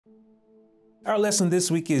Our lesson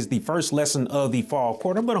this week is the first lesson of the fall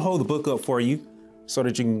quarter. I'm going to hold the book up for you so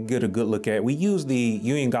that you can get a good look at it. We use the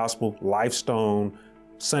Union Gospel Lifestone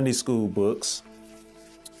Sunday School books,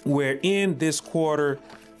 where in this quarter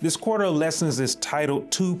of lessons is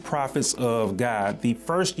titled Two Prophets of God. The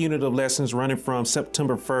first unit of lessons, running from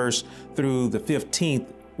September 1st through the 15th,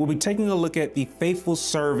 we'll be taking a look at the faithful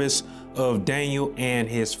service of Daniel and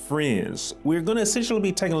his friends. We're going to essentially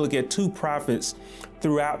be taking a look at two prophets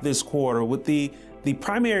throughout this quarter, with the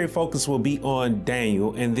primary focus will be on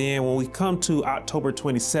Daniel. And then when we come to October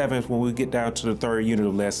 27th, when we get down to the third unit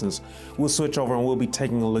of lessons, we'll switch over and we'll be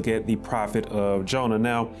taking a look at the prophet of Jonah.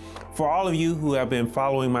 Now, for all of you who have been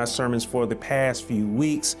following my sermons for the past few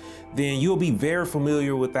weeks, then you'll be very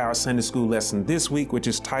familiar with our Sunday school lesson this week, which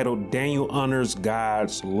is titled Daniel Honors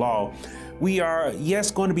God's Law. We are, yes,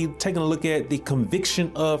 going to be taking a look at the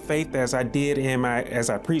conviction of faith, as I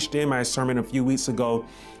preached in my sermon a few weeks ago.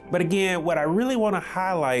 But again, what I really want to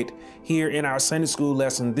highlight here in our Sunday school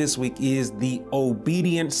lesson this week is the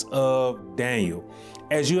obedience of Daniel.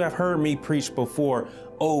 As you have heard me preach before,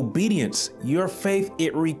 obedience, your faith,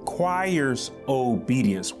 it requires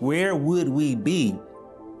obedience. Where would we be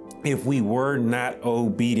if we were not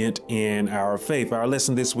obedient in our faith? Our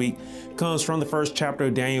lesson this week comes from the first chapter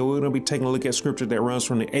of Daniel. We're going to be taking a look at scripture that runs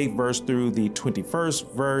from the 8th verse through the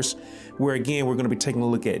 21st verse, where again, we're going to be taking a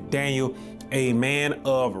look at Daniel, a man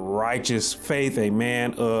of righteous faith, a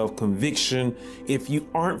man of conviction. If you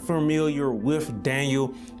aren't familiar with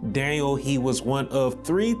Daniel, he was one of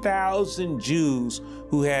 3,000 Jews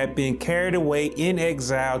who had been carried away in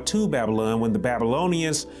exile to Babylon when the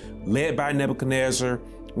Babylonians, led by Nebuchadnezzar,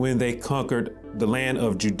 when they conquered the land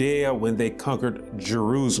of Judea, when they conquered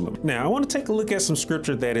Jerusalem. Now, I want to take a look at some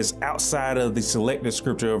scripture that is outside of the selected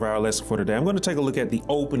scripture of our lesson for today. I'm going to take a look at the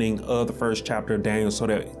opening of the first chapter of Daniel so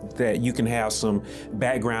that you can have some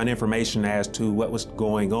background information as to what was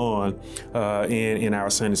going on in our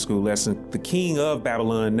Sunday school lesson. The king of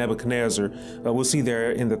Babylon, Nebuchadnezzar, we'll see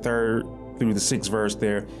there in the 3rd through the 6th verse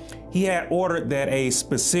there, he had ordered that a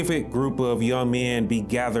specific group of young men be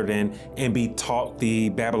gathered and be taught the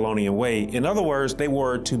Babylonian way. In other words, they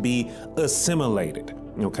were to be assimilated.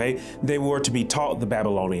 Okay, they were to be taught the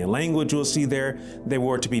Babylonian language, you'll see there. They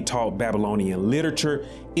were to be taught Babylonian literature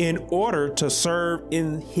in order to serve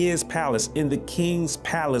in his palace, in the king's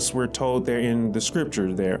palace, we're told there in the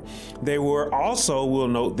scripture there. They were also, we'll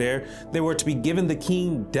note there, they were to be given the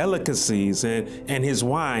king delicacies and his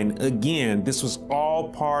wine. Again, this was all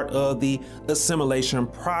part of the assimilation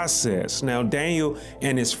process. Now, Daniel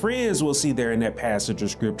and his friends, we'll see there in that passage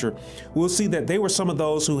of scripture, we'll see that they were some of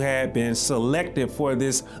those who had been selected for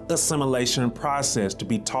this assimilation process to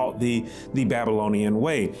be taught the Babylonian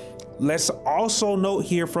way. Let's also note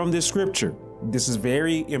here from this scripture, this is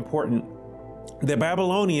very important, the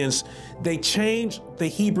Babylonians, they changed the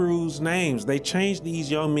Hebrews' names. They changed these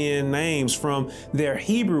young men's names from their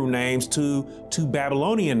Hebrew names to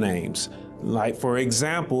Babylonian names. Like, for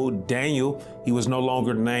example, Daniel, he was no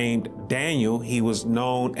longer named Daniel. He was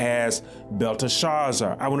known as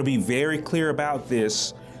Belteshazzar. I want to be very clear about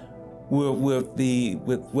this with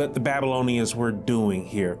what the Babylonians were doing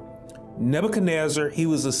here. Nebuchadnezzar, he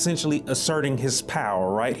was essentially asserting his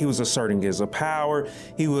power, right? He was asserting his power.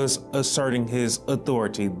 He was asserting his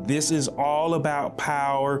authority. This is all about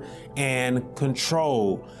power and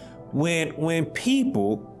control. When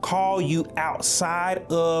people call you outside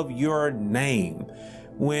of your name,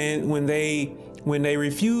 when they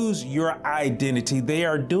refuse your identity, they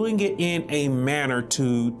are doing it in a manner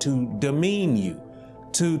to demean you,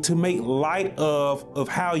 to make light of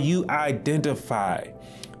how you identify.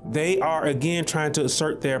 They are again trying to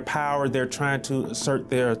assert their power. They're trying to assert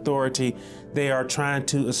their authority. They are trying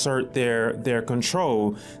to assert their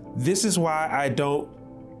control. This is why I don't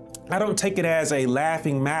take it as a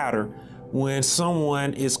laughing matter when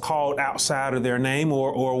someone is called outside of their name,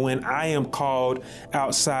 or when I am called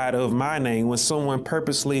outside of my name, when someone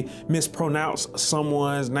purposely mispronounce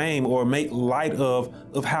someone's name or make light of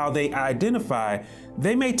how they identify.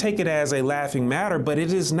 They may take it as a laughing matter, but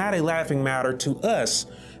it is not a laughing matter to us,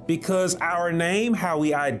 because our name, how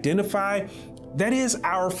we identify, that is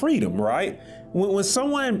our freedom, right? When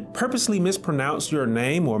someone purposely mispronounce your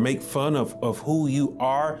name or make fun of who you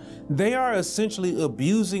are, they are essentially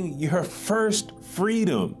abusing your first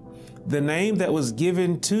freedom, the name that was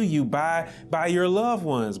given to you by your loved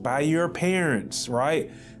ones, by your parents, right?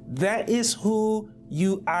 That is who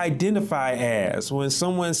you identify as. When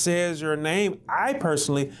someone says your name, I'm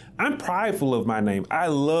prideful of my name. I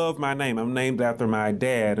love my name. I'm named after my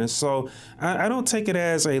dad. And so I don't take it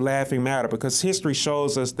as a laughing matter, because history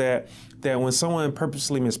shows us that when someone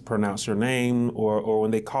purposely mispronounces your name, or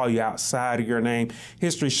when they call you outside of your name,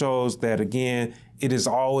 history shows that, again, it is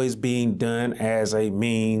always being done as a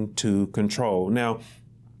mean to control. Now,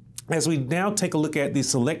 as we now take a look at the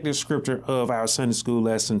selected scripture of our Sunday school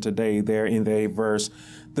lesson today, there in the 8th verse,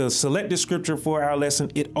 the selected scripture for our lesson,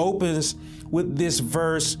 it opens with this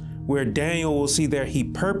verse where Daniel will see there, he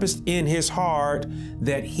purposed in his heart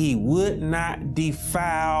that he would not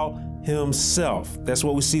defile himself. That's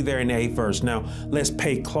what we see there in the 8th verse. Now, let's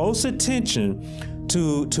pay close attention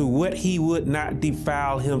to what he would not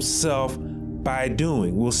defile himself by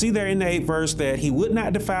doing. We'll see there in the 8th verse that he would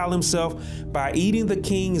not defile himself by eating the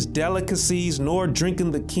king's delicacies nor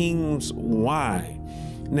drinking the king's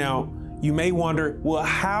wine. Now, you may wonder, well,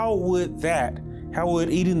 how would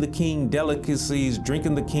eating the king's delicacies,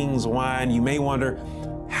 drinking the king's wine, you may wonder,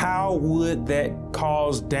 how would that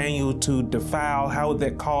cause Daniel to defile? How would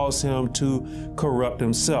that cause him to corrupt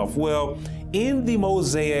himself? Well, in the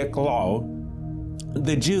Mosaic law,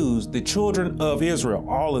 the Jews, the children of Israel,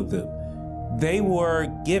 all of them, they were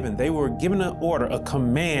given an order, a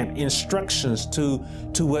command, instructions to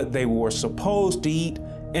what they were supposed to eat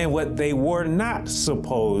and what they were not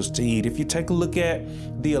supposed to eat. If you take a look at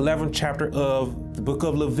the 11th chapter of the book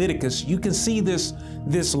of Leviticus, you can see this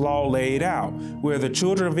law laid out, where the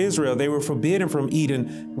children of Israel, they were forbidden from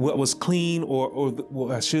eating what was clean, or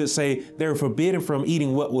I should say, they were forbidden from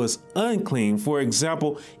eating what was unclean. For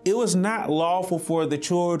example, it was not lawful for the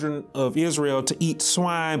children of Israel to eat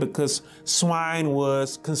swine, because swine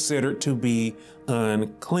was considered to be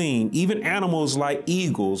unclean. Even animals like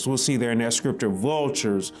eagles, we'll see there in that scripture,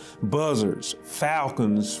 vultures, buzzards,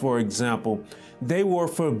 falcons, for example, they were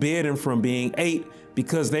forbidden from being ate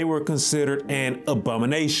because they were considered an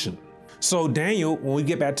abomination. So Daniel, when we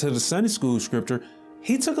get back to the Sunday school scripture,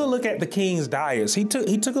 he took a look at the king's diets. He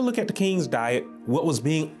took a look at the king's diet, what was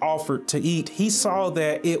being offered to eat. He saw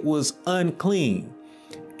that it was unclean.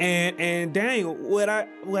 And Daniel, what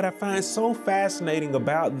I find so fascinating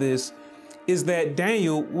about this is that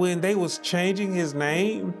Daniel, when they was changing his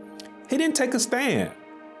name, he didn't take a stand.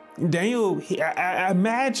 Daniel, I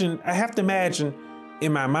have to imagine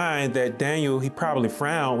in my mind that Daniel, he probably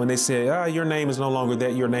frowned when they said, your name is no longer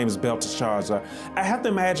that, your name is Belteshazzar. I have to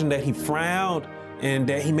imagine that he frowned and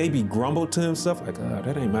that he maybe grumbled to himself, like,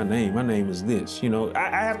 that ain't my name. My name is this. I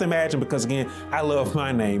have to imagine, because again, I love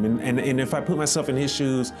my name. And if I put myself in his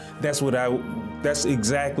shoes, that's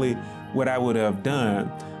exactly what I would have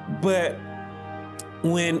done. But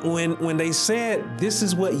when they said, this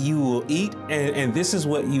is what you will eat and this is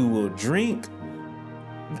what you will drink,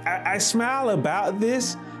 I smile about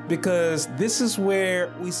this, because this is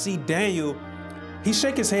where we see Daniel, he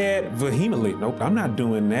shake his head vehemently. Nope, I'm not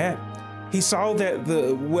doing that. He saw that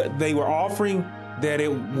what they were offering, that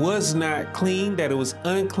it was not clean, that it was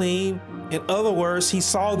unclean. In other words, he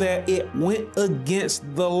saw that it went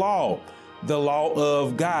against the law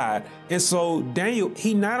of God. And so Daniel,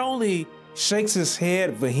 he not only shakes his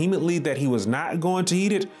head vehemently that he was not going to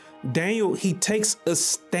eat it, Daniel, he takes a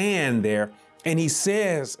stand there and he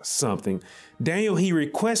says something. Daniel, he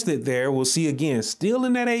requested there, we'll see again, still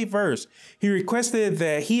in that 8th verse, he requested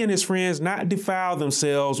that he and his friends not defile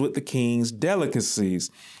themselves with the king's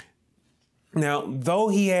delicacies. Now, though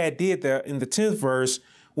he had did that in the 10th verse,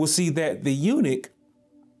 we'll see that the eunuch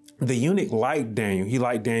liked Daniel. He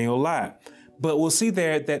liked Daniel a lot. But we'll see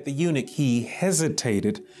there that the eunuch, he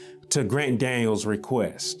hesitated to grant Daniel's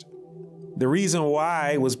request. The reason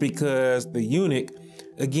why was because the eunuch,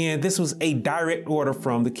 again, this was a direct order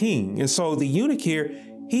from the king. And so the eunuch here,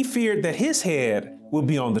 he feared that his head would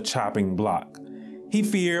be on the chopping block. He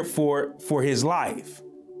feared for his life.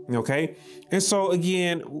 Okay. And so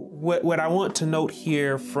again, what I want to note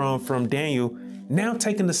here from Daniel, now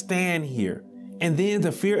taking the stand here, and then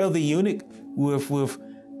the fear of the eunuch with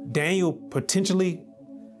Daniel potentially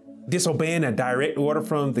disobeying a direct order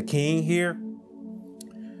from the king here.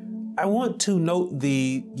 I want to note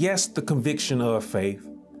the conviction of faith,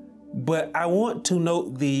 but I want to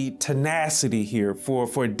note the tenacity here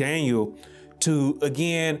for Daniel to,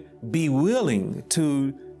 again, be willing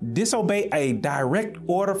to disobey a direct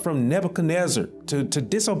order from Nebuchadnezzar, to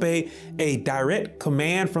disobey a direct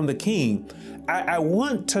command from the king. I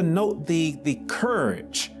want to note the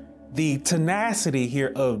courage, the tenacity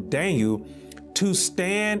here of Daniel to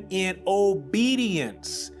stand in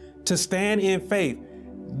obedience, to stand in faith.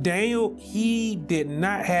 Daniel, he did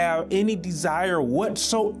not have any desire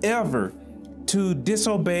whatsoever to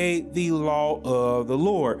disobey the law of the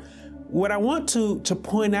Lord. What I want to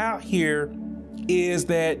point out here is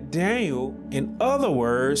that Daniel, in other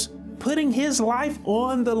words, putting his life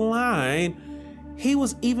on the line, he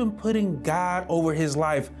was even putting God over his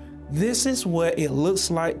life. This is what it looks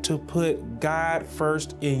like to put God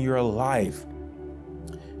first in your life.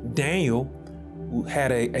 Daniel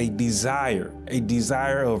had a desire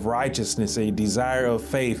of righteousness, a desire of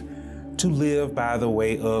faith to live by the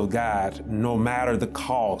way of God, no matter the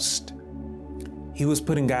cost. He was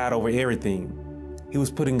putting God over everything. He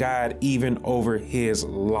was putting God even over his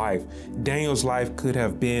life. Daniel's life could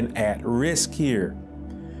have been at risk here,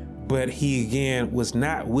 but he again was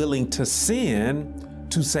not willing to sin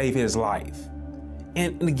to save his life.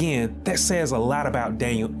 And again, that says a lot about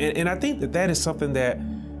Daniel. And I think that is something that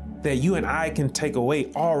you and I can take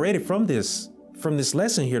away already from this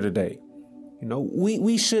lesson here today. You know,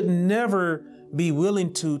 we should never be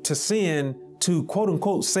willing to sin to quote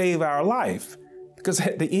unquote save our life. Because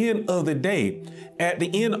at the end of the day, at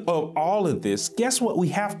the end of all of this, guess what we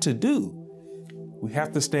have to do? We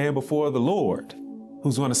have to stand before the Lord,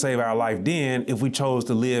 who's going to save our life then if we chose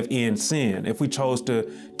to live in sin, if we chose to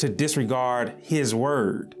disregard his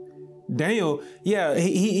word. Daniel, yeah,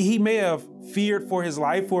 he may have feared for his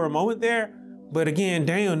life for a moment there, but again,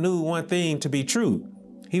 Daniel knew one thing to be true.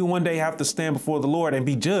 He would one day have to stand before the Lord and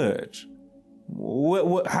be judged.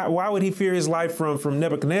 Why would he fear his life from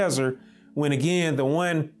Nebuchadnezzar when again, the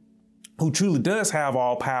one who truly does have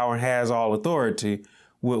all power and has all authority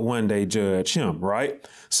would one day judge him, right?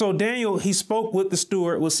 So Daniel, he spoke with the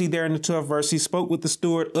steward. We'll see there in the 12th verse, he spoke with the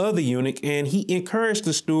steward of the eunuch, and he encouraged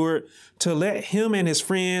the steward to let him and his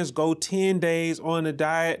friends go 10 days on a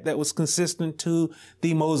diet that was consistent to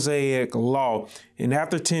the Mosaic law. And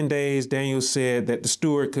after 10 days, Daniel said that the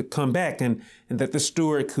steward could come back and that the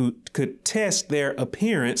steward could test their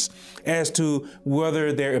appearance as to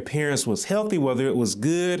whether their appearance was healthy, whether it was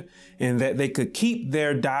good, and that they could keep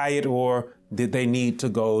their diet, or did they need to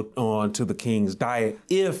go on to the king's diet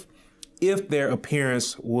if their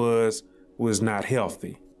appearance was not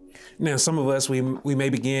healthy? Now, some of us, we may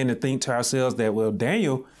begin to think to ourselves that, well,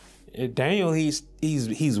 Daniel, he's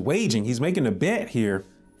making a bet here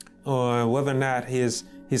on whether or not his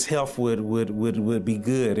health would be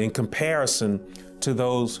good in comparison to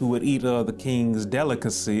those who would eat the king's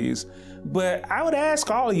delicacies. But I would ask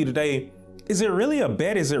all of you today, is it really a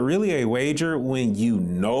bet? Is it really a wager when you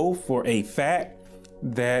know for a fact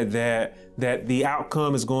that the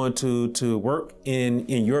outcome is going to work in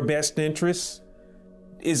your best interest?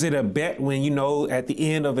 Is it a bet when you know at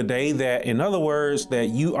the end of the day that, in other words, that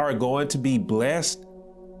you are going to be blessed?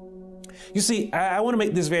 You see, I want to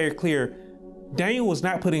make this very clear. Daniel was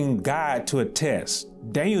not putting God to a test.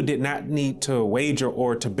 Daniel did not need to wager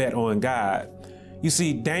or to bet on God. You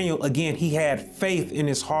see, Daniel, again, he had faith in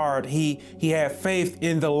his heart. He had faith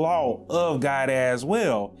in the law of God as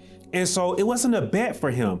well. And so it wasn't a bet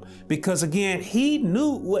for him because, again, he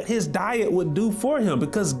knew what his diet would do for him,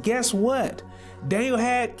 because guess what? Daniel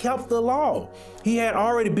had kept the law. He had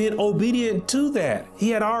already been obedient to that. He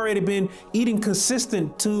had already been eating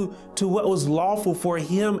consistent to what was lawful for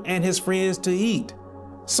him and his friends to eat.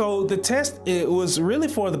 So the test, it was really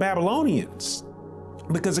for the Babylonians.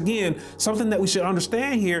 Because again, something that we should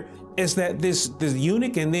understand here is that this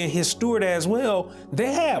eunuch and then his steward as well,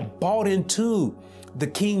 they had bought into the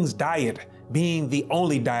king's diet being the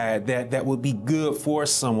only diet that would be good for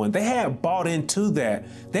someone. They had bought into that.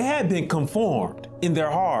 They had been conformed in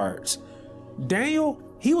their hearts. Daniel,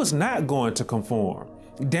 he was not going to conform.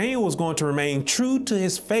 Daniel was going to remain true to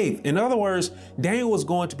his faith. In other words, Daniel was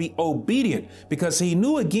going to be obedient because he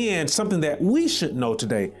knew, again, something that we should know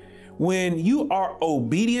today. When you are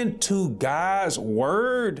obedient to God's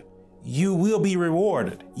word, you will be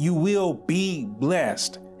rewarded. You will be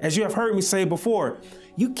blessed. As you have heard me say before,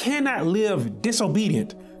 you cannot live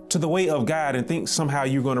disobedient to the way of God and think somehow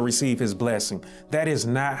you're going to receive his blessing. That is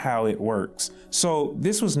not how it works. So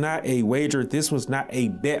this was not a wager. This was not a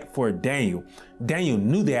bet for Daniel. Daniel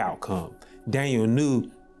knew the outcome. Daniel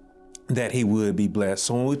knew that he would be blessed.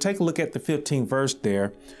 So when we take a look at the 15th verse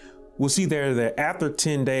there, we'll see there that after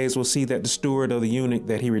 10 days, we'll see that the steward of the eunuch,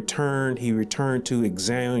 that he returned to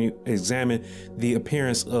examine the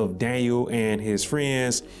appearance of Daniel and his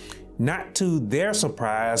friends. Not to their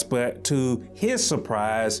surprise, but to his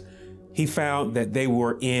surprise, he found that they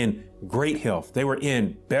were in great health. They were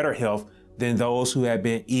in better health than those who had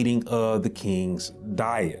been eating of the king's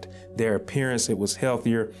diet. Their appearance, it was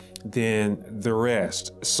healthier than the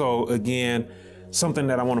rest. So again, something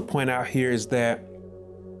that I want to point out here is that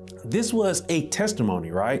this was a testimony,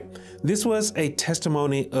 right? This was a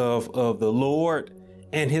testimony of the Lord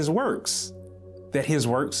and his works. that his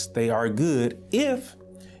works, they are good if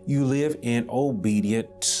you live in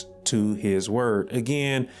obedience to his word.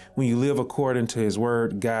 Again, when you live according to his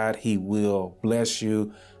word, God, he will bless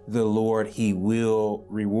you. The Lord, he will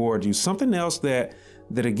reward you. Something else that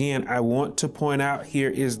again, I want to point out here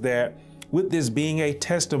is that with this being a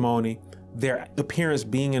testimony, their appearance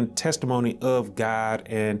being a testimony of God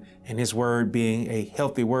and his word being a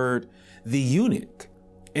healthy word, the eunuch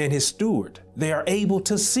and his steward, they are able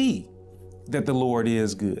to see that the Lord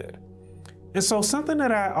is good. And so something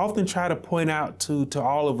that I often try to point out to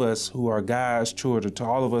all of us who are God's children, to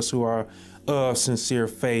all of us who are of sincere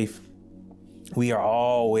faith, we are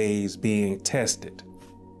always being tested,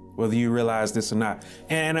 whether you realize this or not.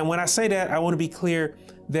 And when I say that, I want to be clear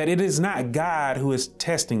that it is not God who is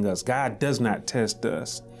testing us. God does not test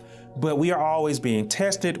us, but we are always being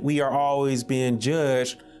tested. We are always being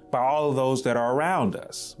judged by all of those that are around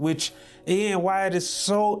us, which again, why it is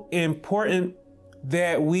so important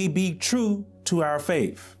that we be true to our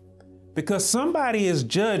faith, because somebody is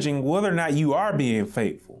judging whether or not you are being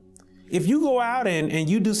faithful. If you go out and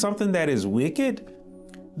you do something that is wicked,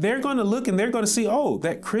 they're going to look and they're going to see, oh,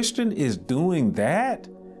 that Christian is doing that.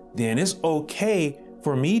 Then it's okay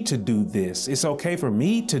for me to do this. It's okay for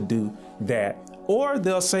me to do that. Or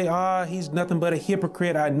they'll say, he's nothing but a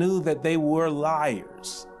hypocrite. I knew that they were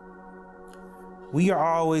liars. We are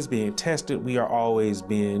always being tested. We are always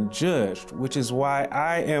being judged, which is why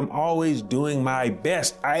I am always doing my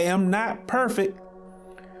best. I am not perfect,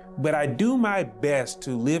 but I do my best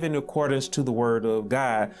to live in accordance to the word of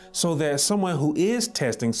God, so that someone who is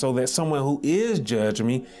testing, so that someone who is judging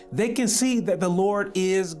me, they can see that the Lord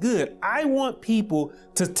is good. I want people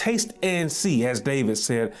to taste and see, as David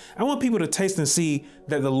said, I want people to taste and see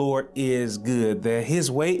that the Lord is good, that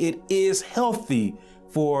his way, it is healthy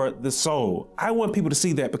for the soul. I want people to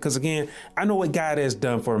see that because, again, I know what God has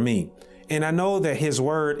done for me. And I know that his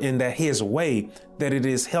word and that his way, that it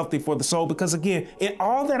is healthy for the soul. Because, again, in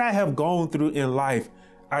all that I have gone through in life,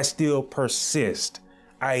 I still persist.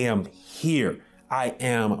 I am here. I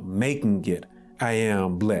am making it. I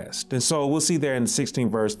am blessed. And so we'll see there in the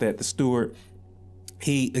 16th verse that the steward,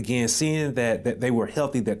 he, again, seeing that they were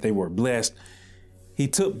healthy, that they were blessed, he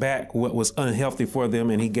took back what was unhealthy for them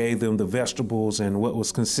and he gave them the vegetables and what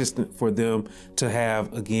was consistent for them to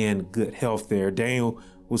have, again, good health there. Daniel,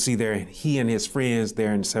 we'll see there, he and his friends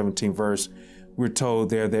there in the 17th verse, we're told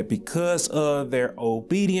there that because of their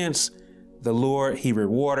obedience, the Lord, he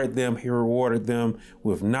rewarded them. He rewarded them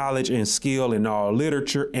with knowledge and skill in all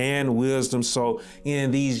literature and wisdom. So in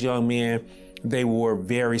these young men, they were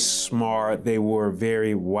very smart. They were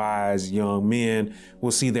very wise young men.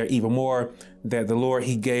 We'll see there even more that the Lord,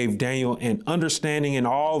 he gave Daniel an understanding in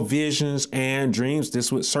all visions and dreams.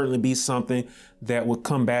 This would certainly be something that would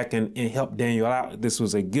come back and help Daniel out. This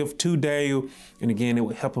was a gift to Daniel. And again, it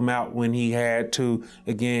would help him out when he had to,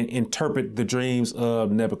 again, interpret the dreams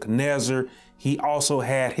of Nebuchadnezzar. He also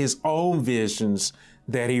had his own visions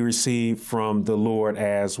that he received from the Lord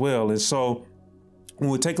as well. And so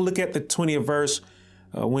when we take a look at the 20th verse,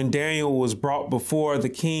 when Daniel was brought before the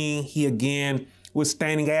king, he again was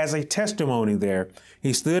standing as a testimony there.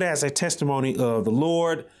 He stood as a testimony of the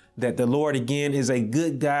Lord, that the Lord again is a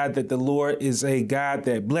good God, that the Lord is a God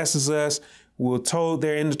that blesses us. We're told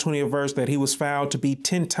there in the 20th verse that he was found to be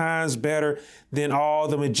 10 times better than all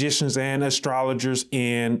the magicians and astrologers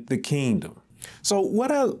in the kingdom. So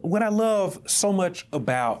what I love so much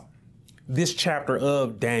about this chapter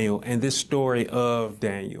of Daniel and this story of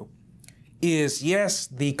Daniel is, yes,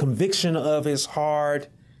 the conviction of his heart.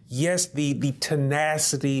 Yes, the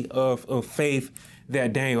tenacity of faith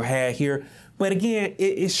that Daniel had here. But again,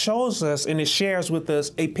 it shows us and it shares with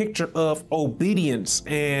us a picture of obedience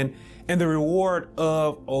and the reward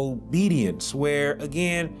of obedience, where,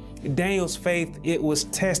 again, Daniel's faith, it was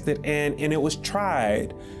tested and it was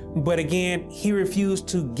tried. But again, he refused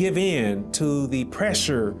to give in to the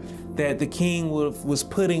pressure that the king was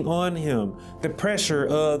putting on him, the pressure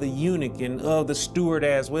of the eunuch and of the steward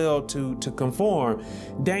as well to conform.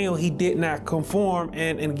 Daniel, he did not conform,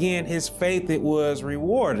 and again, his faith, it was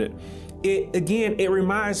rewarded. It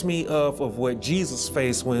reminds me of what Jesus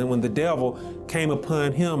faced when the devil came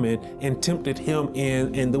upon him and tempted him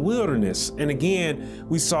in the wilderness. And again,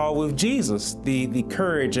 we saw with Jesus the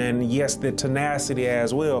courage and, yes, the tenacity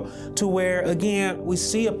as well, to where, again, we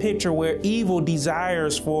see a picture where evil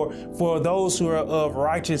desires for those who are of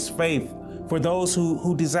righteous faith, for those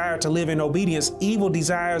who desire to live in obedience. Evil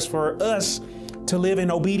desires for us to live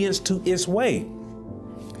in obedience to its way.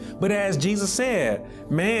 But as Jesus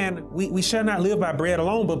said, man, we shall not live by bread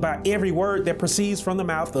alone, but by every word that proceeds from the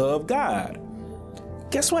mouth of God.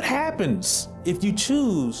 Guess what happens if you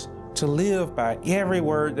choose to live by every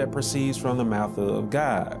word that proceeds from the mouth of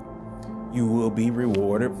God. You will be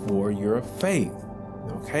rewarded for your faith.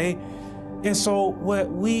 Okay? And so what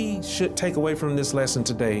we should take away from this lesson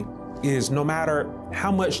today is no matter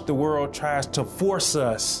how much the world tries to force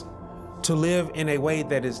us to live in a way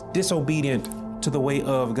that is disobedient to the way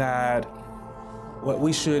of God, what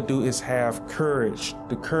we should do is have courage,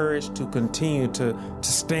 the courage to continue to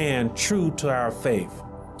stand true to our faith.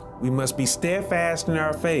 We must be steadfast in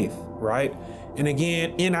our faith, right? And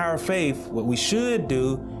again, in our faith, what we should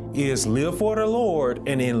do is live for the Lord.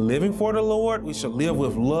 And in living for the Lord, we should live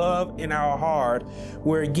with love in our heart,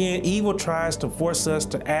 where again, evil tries to force us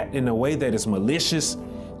to act in a way that is malicious,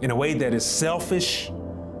 in a way that is selfish.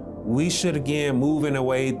 We should again move in a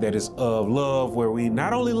way that is of love, where we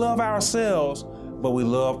not only love ourselves, but we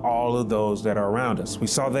love all of those that are around us. We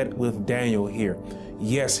saw that with Daniel here.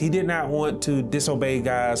 Yes, he did not want to disobey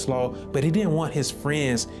God's law, but he didn't want his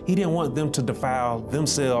friends, he didn't want them to defile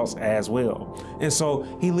themselves as well. And so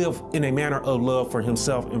he lived in a manner of love for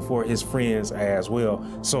himself and for his friends as well.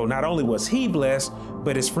 So not only was he blessed,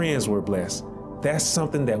 but his friends were blessed. That's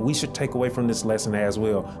something that we should take away from this lesson as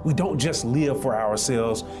well. We don't just live for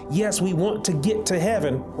ourselves. Yes, we want to get to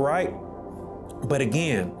heaven, right? But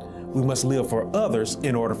again, we must live for others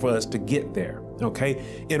in order for us to get there,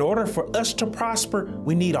 okay? In order for us to prosper,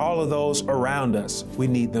 we need all of those around us. We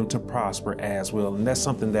need them to prosper as well. And that's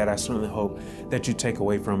something that I certainly hope that you take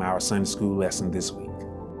away from our Sunday school lesson this week.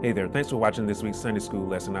 Hey there, thanks for watching this week's Sunday school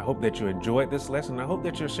lesson. I hope that you enjoyed this lesson. I hope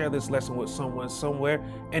that you'll share this lesson with someone somewhere.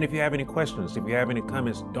 And if you have any questions, if you have any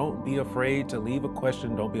comments, don't be afraid to leave a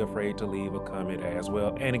question. Don't be afraid to leave a comment as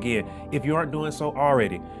well. And again, if you aren't doing so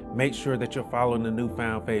already, make sure that you're following the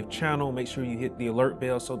Newfound Faith channel. Make sure you hit the alert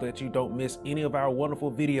bell so that you don't miss any of our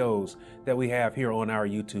wonderful videos that we have here on our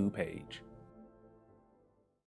YouTube page.